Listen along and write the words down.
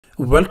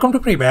Welcome to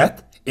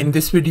PreMath. In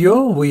this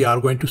video, we are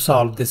going to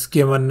solve this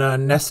given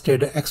nested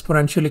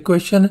exponential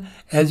equation.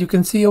 As you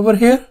can see over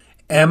here,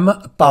 m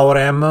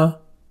power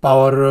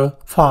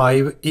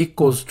 5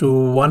 equals to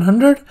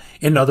 100.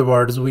 In other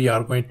words, we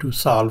are going to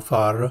solve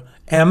for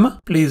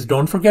m. Please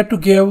don't forget to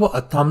give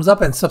a thumbs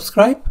up and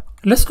subscribe.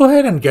 Let's go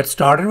ahead and get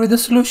started with the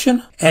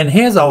solution. And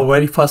here's our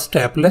very first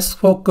step. Let's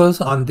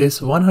focus on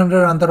this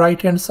 100 on the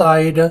right hand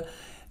side.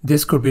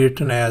 This could be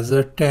written as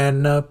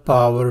 10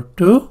 power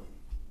 2.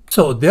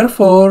 So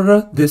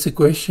therefore, this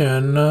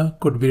equation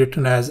could be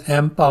written as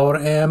m power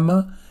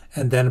m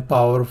and then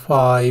power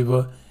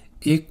 5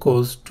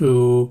 equals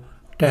to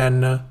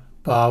 10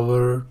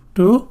 power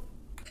 2.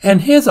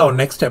 And here's our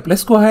next step.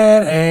 Let's go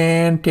ahead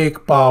and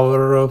take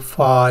power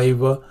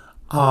 5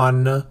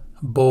 on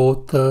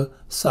both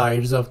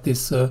sides of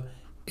this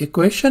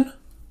equation.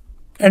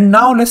 And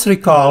now let's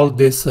recall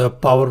this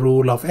power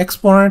rule of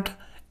exponent.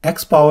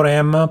 X power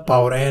m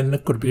power n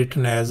could be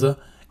written as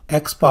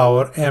x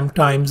power m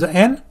times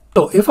n.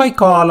 So if I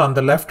call on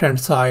the left hand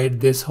side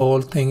this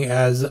whole thing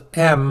as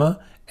m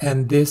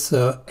and this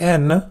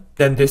n,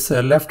 then this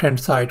left hand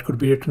side could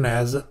be written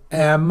as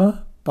m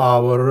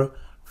power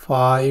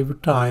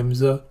 5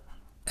 times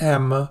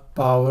m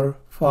power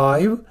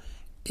 5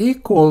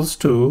 equals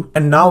to,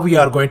 and now we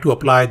are going to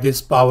apply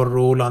this power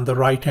rule on the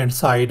right hand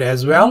side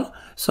as well.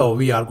 So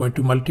we are going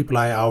to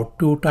multiply out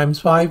 2 times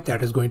 5,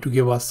 that is going to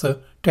give us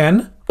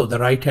 10. So the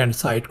right hand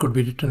side could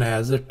be written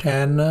as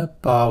 10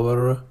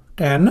 power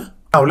 10.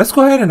 Now let's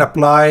go ahead and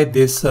apply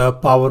this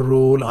power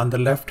rule on the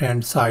left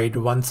hand side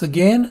once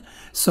again.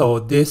 So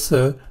this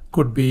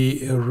could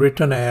be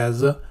written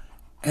as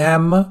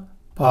m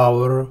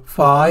power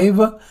 5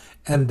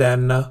 and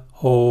then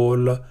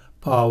whole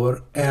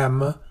power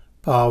m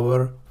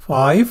power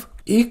 5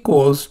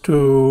 equals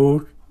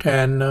to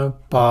 10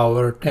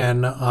 power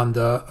 10 on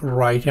the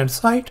right hand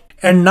side.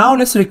 And now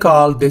let's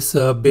recall this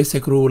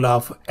basic rule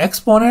of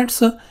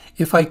exponents.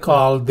 If I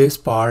call this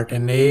part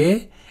an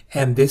a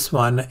and this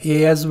one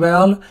a as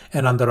well,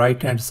 and on the right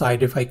hand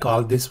side if I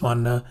call this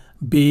one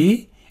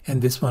b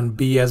and this one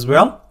b as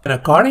well, and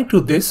according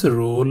to this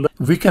rule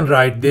we can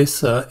write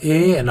this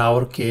a in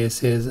our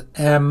case is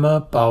m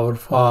power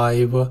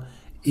 5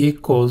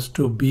 equals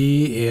to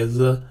b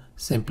is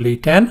simply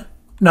 10.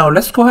 Now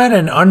let's go ahead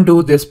and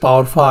undo this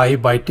power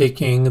 5 by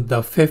taking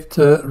the fifth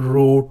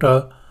root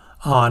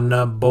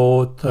on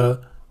both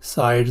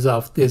sides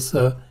of this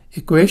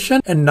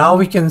equation, and now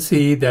we can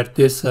see that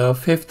this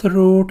fifth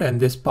root and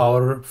this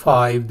power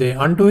 5, they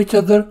undo each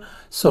other.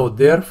 So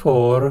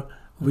therefore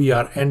we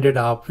are ended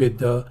up with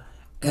the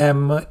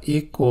m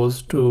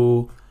equals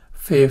to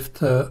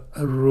fifth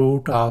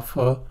root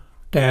of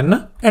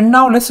 10. And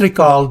now let's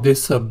recall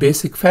this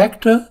basic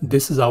fact.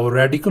 This is our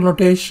radical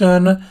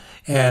notation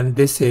and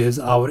this is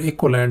our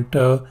equivalent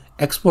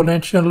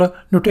exponential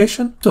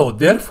notation. So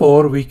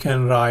therefore we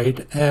can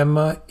write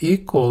m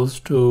equals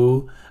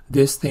to,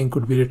 this thing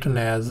could be written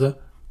as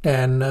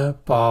 10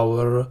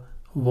 power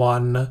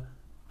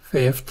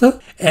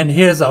 1/5. And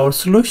here's our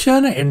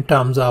solution in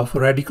terms of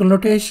radical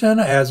notation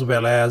as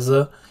well as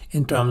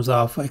in terms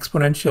of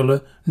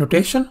exponential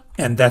notation.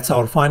 And that's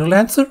our final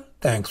answer.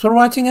 Thanks for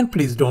watching and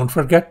please don't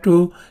forget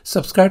to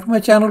subscribe to my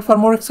channel for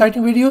more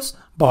exciting videos.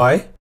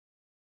 Bye.